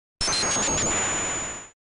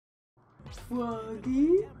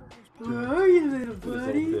Froggy? Where are you, little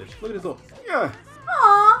buddy? Look at this little yeah.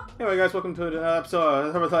 Aww. Anyway, guys, welcome to the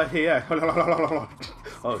episode of TurboSelectDX.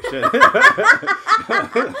 Oh shit.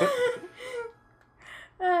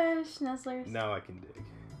 Schnetzlers. Now I can dig.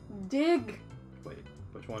 Dig. Wait,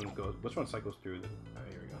 which one cycles through the... Oh,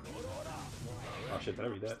 here we go. Oh shit, did I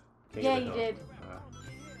read that? Yeah, you did.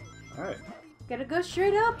 Alright. Gotta go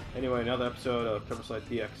straight up. Anyway, another episode of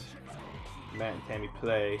TurboSelectDX. Matt and Tammy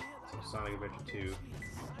play Sonic Adventure 2.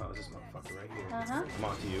 Oh, it's this motherfucker right here. Uh-huh. Come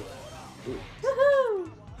on to you. Ooh.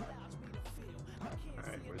 Woohoo!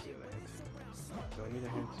 Alright, where's the other hint? Do I need a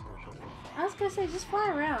hint? Or should I was gonna say, just fly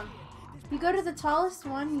around. You go to the tallest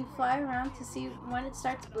one, you fly around to see when it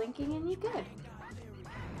starts blinking, and you're good.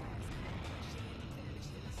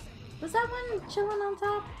 Was that one chilling on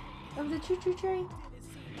top of the choo-choo train?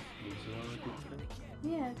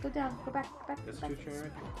 Yeah, go down. Go back. Go back. That's go a back. choo-choo train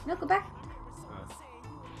right there? No, go back.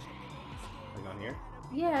 Like on here?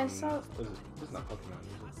 Yeah, I saw... This is not Pokemon, is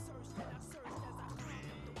it?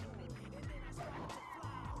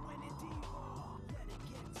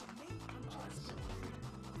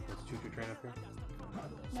 That's a choo-choo train up here?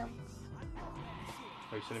 No.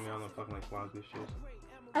 Are you sending me on the fucking like wild goose chase?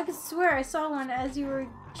 I could swear I saw one as you were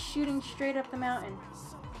shooting straight up the mountain.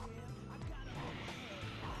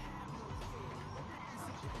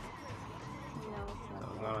 No,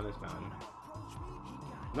 it's No, not. it's not on this mountain.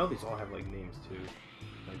 No, these all have like names too.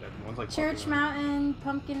 Like that one's like Church Mountain,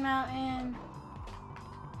 Pumpkin Mountain,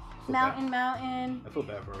 Mountain. I feel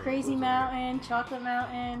bad for Crazy Mountain, Chocolate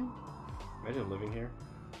Mountain. Imagine living here.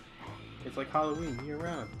 It's like Halloween year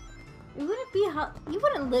round. It wouldn't be you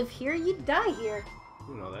wouldn't live here, you'd die here.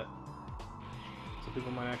 You know that. Some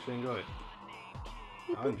people might actually enjoy it.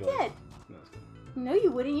 You'd I'll be enjoy dead. it. No, it's good. No,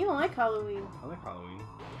 you wouldn't. You don't like Halloween. I like Halloween.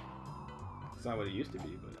 It's not what it used to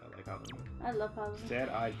be, but I like Halloween. I love Halloween.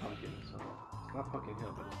 Sad-eyed pumpkin. So it's not Pumpkin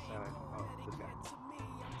Hill, but it's sad-eyed. Oh, this guy.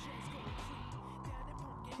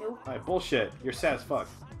 Nope. Alright, bullshit. You're sad as fuck.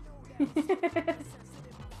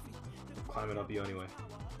 Climbing up you anyway.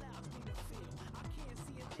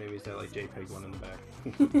 Maybe it's that like JPEG one in the back.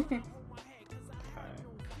 Alright.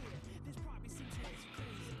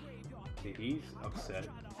 See, he's upset.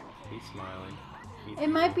 He's smiling. It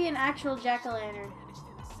might be an actual jack-o'-lantern.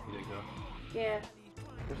 You think so? Yeah.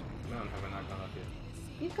 Which mountain have I not gone up yet?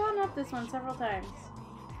 You've gone up this one several times.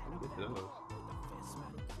 Let me get to those.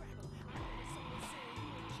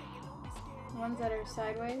 Ones that are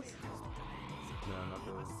sideways. No, not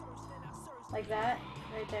those. Like that,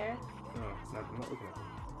 right there. No, I'm not looking at them.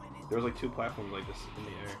 There was like two platforms like this in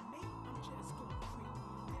the air.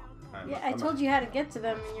 Yeah, I told you how to get to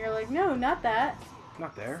them, and you're like, no, not that.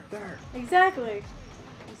 Not there. There. Exactly.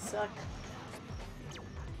 You suck.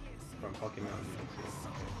 From Pumpkin Mountain, you can see it.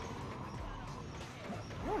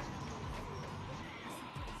 Okay.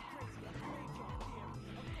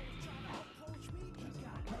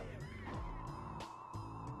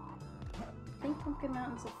 I think Pumpkin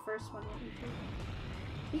Mountain's the first one that you do.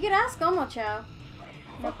 You could ask Omo Chow.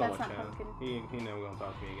 Nope, that's not Pumpkin. He never gonna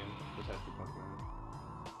talk to me again. Just has to be Pumpkin Mountain.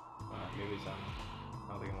 Maybe it's I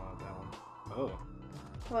don't think I want that one. Oh.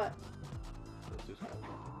 What? Let's just hold it.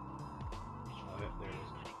 Oh yeah, there it is.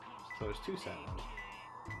 So there's two sad ones.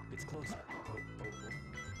 It's closer. Oh.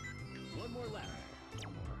 One more left.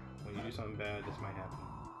 One more. When you do something bad, this might happen.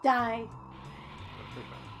 Die.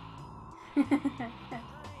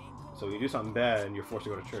 So you do something bad and you're forced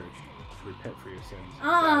to go to church to repent for your sins.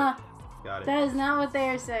 Got it. That is not what they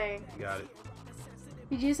are saying. Got it.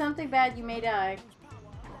 If you do something bad, you may die.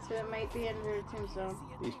 So it might be under a tombstone.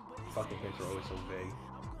 These fucking hints are always so vague.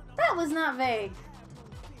 That was not vague.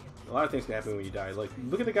 A lot of things can happen when you die. Like,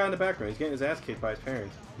 look at the guy in the background. He's getting his ass kicked by his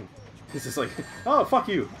parents. He's just like, oh, fuck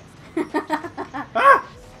you. Ah!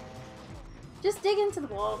 Just dig into the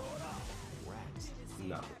wall.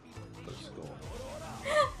 Nothing. The skull.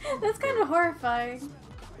 That's kind of horrifying.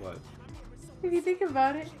 What? If you think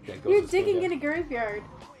about it. Yeah, ghosts You're of skull, digging yeah. in a graveyard.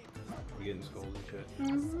 You're getting skulls and shit.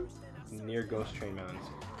 Mm-hmm. Near Ghost Train Mountains.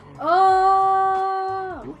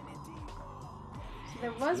 Oh! Oop. So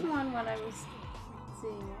there was one when I was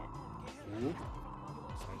seeing it. Oop.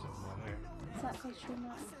 There's something down there. It's not called Tree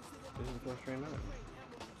Mountain. This is Ghost Train Mountain.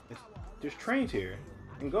 There's trains here.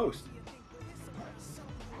 And ghosts.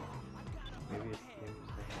 Maybe it's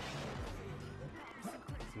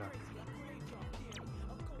not.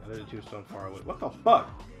 The other two are so far away. What the fuck?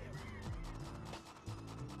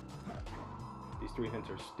 These three hints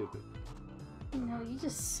are stupid. No, you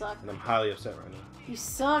just suck. And I'm highly upset right now. You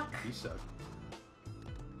suck. You suck.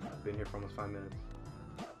 I've been here for almost 5 minutes.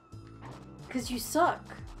 Because you suck.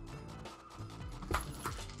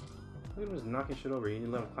 What Look at him just knocking shit over. You need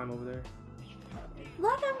to let him climb over there.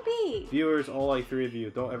 Let him be. Viewers, all like 3 of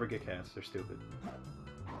you, don't ever get cats. They're stupid.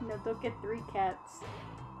 No, don't get 3 cats.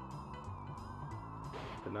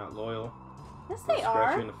 They're not loyal. Yes, They'll they scratch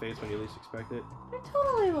are. you in the face when you least expect it. They're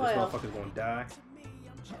totally This loyal. motherfucker's gonna die.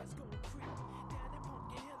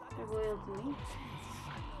 They're loyal to me.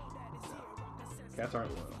 Cats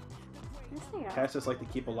aren't loyal. Yes, they are. Cats just like to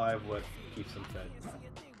keep alive what keeps them fed.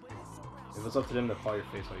 If it's up to them, they'll claw your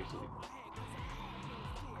face while you sleep.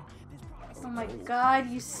 Oh my god,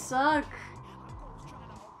 you suck.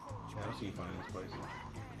 Yeah, I'll see you find this place.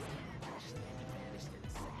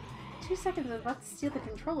 2 seconds, I was about to steal the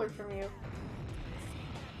controller from you.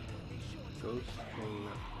 Ghost train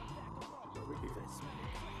is over here.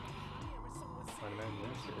 Find a man,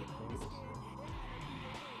 that's it.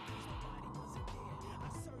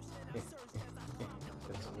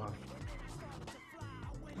 That's a lot.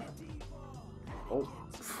 Oh,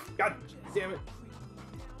 god damn it!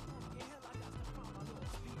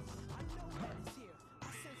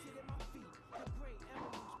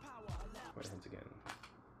 Wait, hints again.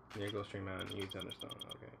 Near Ghost Train Mountain, huge understone.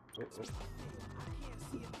 Okay. Oh,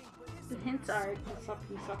 oh. The hints are you suck,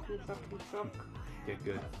 you suck, you suck, you suck. Get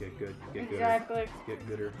good, get good, get gooder. Exactly. Get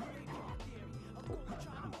gooder. Oh,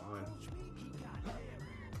 come on.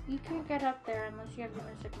 You can't get up there unless you have the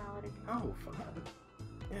music melody. Oh, fuck.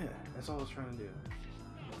 Yeah, that's all I was trying to do.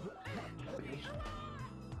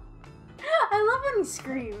 I love when he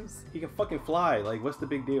screams. He can fucking fly. Like, what's the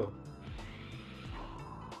big deal?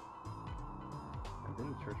 I've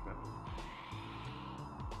been to Church Mountain.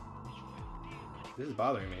 This is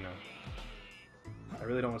bothering me now. I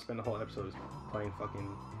really don't want to spend the whole episode playing fucking...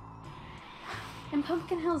 And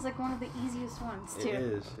Pumpkin Hill is like one of the easiest ones, too. It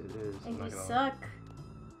is. And I'm you not gonna suck.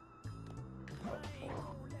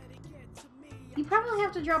 You probably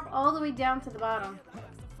have to drop all the way down to the bottom.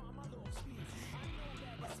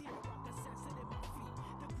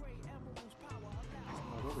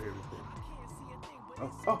 I was over here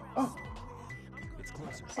before. Oh! It's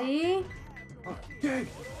closer. See? Oh, dig!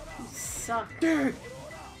 You suck. Dig!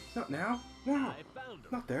 Not now. No. I found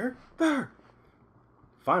him. Not there. There!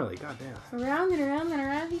 Finally, goddamn. Around and around and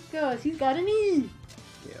around he goes. He's got an E.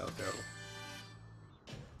 Yeah, that was terrible.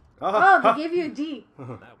 Oh, they gave you a D. That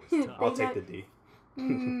was tough. I'll They take got- the D. They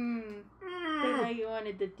know you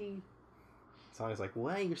wanted the D. Sonic's like,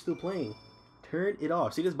 why you're still playing? Turn it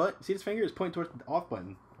off. See this button? See this finger is pointing towards the off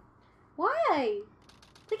button. Why?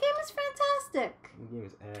 The game is fantastic. The game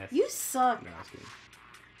is ass. You suck. No, I was kidding.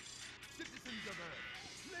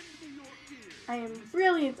 I am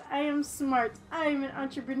brilliant. I am smart. I am an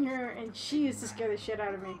entrepreneur, and she used to scare the shit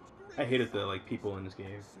out of me. I hated the people in this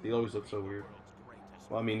game. They always look so weird.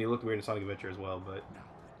 Well, I mean, they looked weird in Sonic Adventure as well, but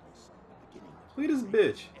look at this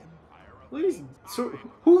bitch. Look at this. So,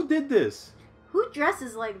 who did this? Who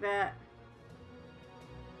dresses like that?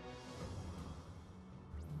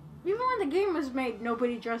 Even when the game was made,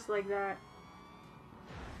 nobody dressed like that.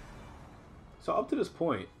 So up to this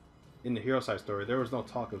point in the Hero Side Story, there was no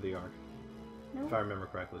talk of the arc, Nope. if I remember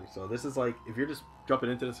correctly. So this is like, if you're just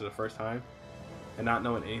jumping into this for the first time and not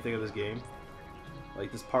knowing anything of this game,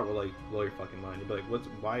 like this part will like blow your fucking mind. You'll be like, "What's?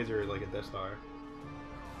 Why is there like a Death Star?"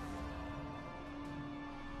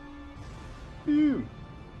 Phew.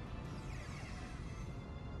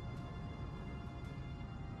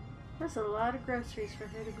 That's a lot of groceries for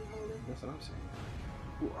her to be holding. That's what I'm saying.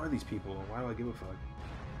 Who are these people? Why do I give a fuck?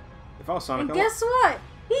 If I was Sonic, And guess what?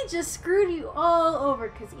 He just screwed you all over,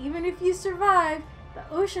 because even if you survive, the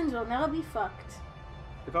oceans will now be fucked.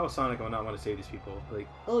 if I was Sonic, I would not want to save these people. Like,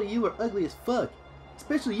 oh, you are ugly as fuck.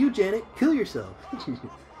 Especially you, Janet. Kill yourself.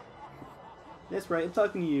 That's right. I'm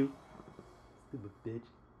talking to you. Stupid bitch.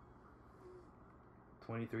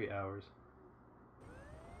 23 hours.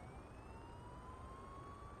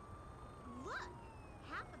 Look,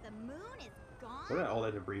 half of the moon is gone. What did all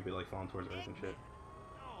that debris be like falling towards Earth and shit?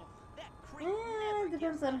 Oh, that creep It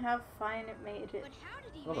depends on how fine it made it. But how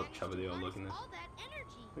did he Look how manage chubby to they all harness look in this. all that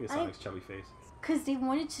energy? Look at Sonic's chubby face. Because they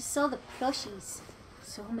wanted to sell the plushies.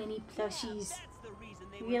 So many plushies. That's the reason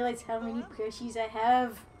they You were realize how many plushies I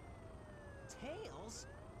have? tails.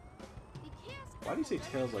 Why do you say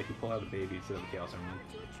Tails like you pull out a baby instead of a Chaos Emerald?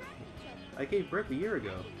 I gave birth a year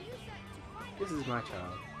ago. This is my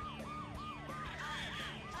child.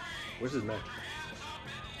 Where's his neck?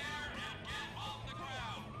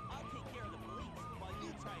 I'll take care of the police while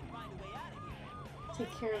you try and find a way out of here.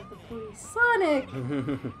 Take care of the police. Sonic!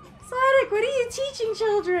 Sonic, what are you teaching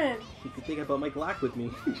children? You could think about my Glock with me.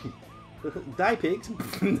 Die, pigs!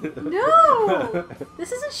 No!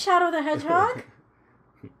 This isn't Shadow the Hedgehog.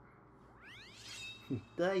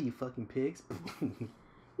 Die, you fucking pigs!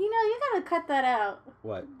 You You know, you gotta cut that out.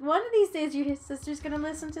 What? One of these days, your sister's gonna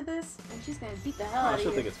listen to this, and she's gonna beat the hell out of you.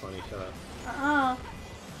 She'll think it's funny. Shut up.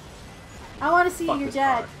 I want to see Fuck your this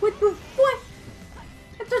dad. car. What?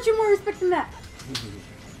 I thought you were more respect than that.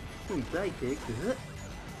 Die, pig.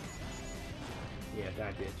 Yeah,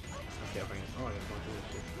 die, bitch. Okay, I'll bring it. Oh, I gotta go through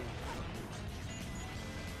this shit.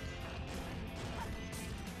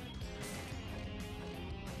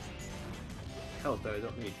 Help that I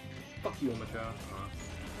don't need. Fuck you, Omacha.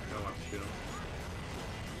 I don't want to shoot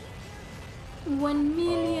him. $1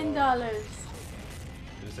 million. Did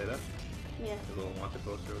it say that? Yeah. The little wanted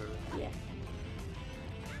poster or whatever? Yeah.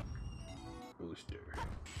 Booster.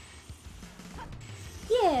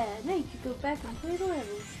 Yeah, now you can go back and play the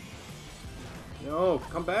levels. No,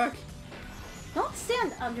 come back! Don't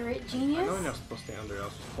stand under it, genius. I know you're not supposed to stay under. I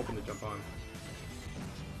was just hoping to jump on.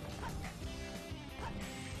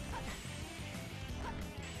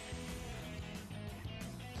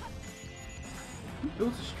 Who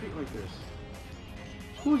builds a street like this?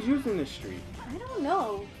 Who's using this street? I don't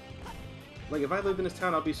know. Like, if I lived in this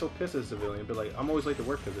town, I'd be so pissed as a civilian. But, like, I'm always late to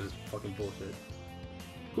work because of this fucking bullshit.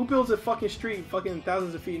 Who builds a fucking street fucking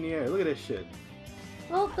thousands of feet in the air? Look at this shit.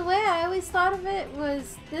 Well, the way I always thought of it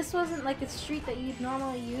was this wasn't like a street that you'd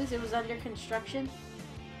normally use. It was under construction.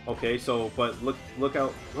 Okay, so, but look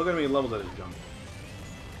how many levels that is jump.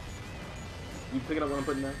 You picking up what I'm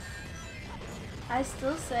putting down? I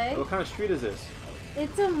still say What kind of street is this?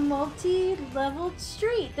 it's a multi-leveled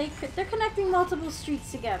street. They're connecting multiple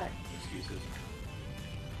streets together. Excuses.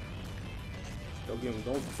 Don't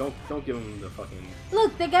give him the fucking.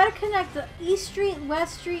 Look, they gotta connect the East Street,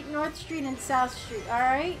 West Street, North Street, and South Street. All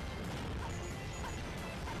right,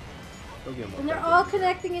 Don't give him. and they're all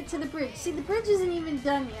connecting it to the bridge. See, the bridge isn't even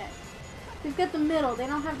done yet. They've got the middle. They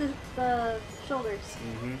don't have the shoulders.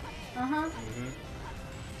 Mm-hmm. Uh huh. Mm-hmm. You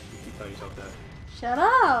keep telling yourself that. Shut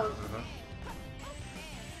up. Uh-huh.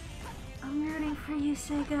 I'm rooting for you,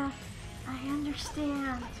 Sega. I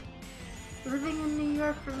understand. Living in New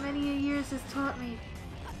York for many years has taught me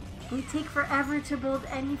we take forever to build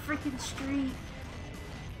any freaking street.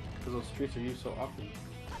 Because those streets are used so often.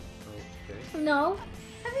 Okay. No.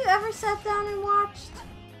 Have you ever sat down and watched?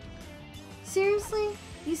 Seriously?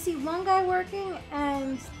 You see one guy working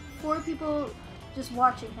and 4 people just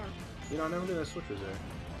watching him. You know, I never knew that switch was there.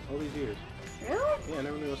 All these years. Really? Yeah, I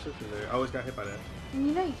never knew that switch was there. I always got hit by that. And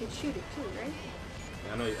you know you could shoot it too, right?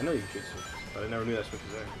 Yeah, I know you can shoot switches, but I never knew that switch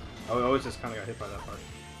was there. I always just kind of got hit by that part.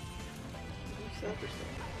 Interesting.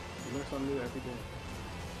 You learn something new every day.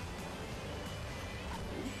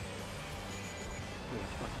 Yeah,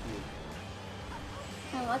 fuck you.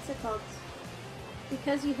 And what's it called?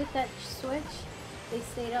 Because you hit that switch, they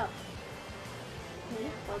stayed up. They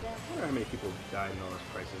didn't fall down. I wonder how many people died in all those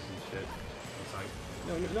crises and shit. It's like,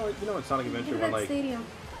 you know in Sonic Adventure Look when at that like stadium.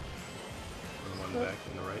 the one back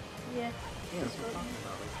in the right. Yeah. Yeah, that's what I'm talking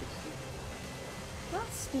about. Like, it's, Not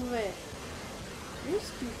stupid. You're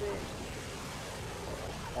stupid.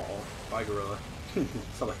 uh-oh. Bye, Gorilla.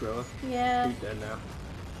 Sonic Gorilla. Yeah. He's dead now.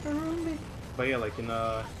 Remember. But yeah, like in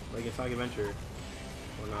Sonic Adventure,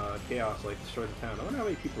 when Chaos like destroyed the town, I wonder how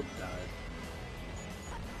many people died.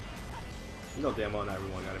 You know damn well not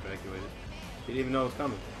everyone got evacuated. They didn't even know it was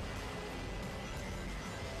coming.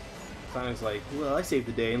 Sonic's like, well, I saved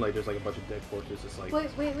the day, and like there's like a bunch of dead corpses. It's like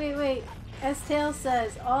Wait. S-Tail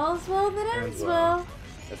says, all's well that ends well.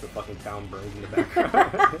 That's the fucking town burns in the background.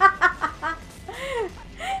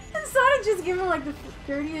 And Sonic just gave him like the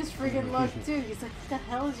dirtiest friggin' look too. He's like, what the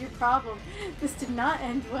hell is your problem? This did not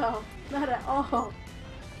end well. Not at all.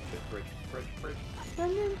 Bridge.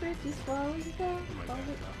 London Bridge is falling down. Oh my falling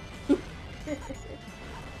God, down.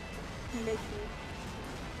 Makes me.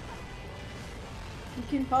 You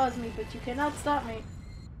can pause me, but you cannot stop me.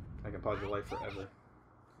 I can pause your life forever.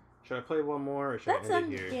 Should I play one more, or should That's I end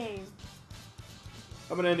on it here? game.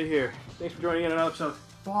 I'm gonna end it here. Thanks for joining in another episode.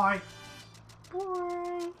 Bye.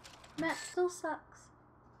 Boy. Matt still sucks.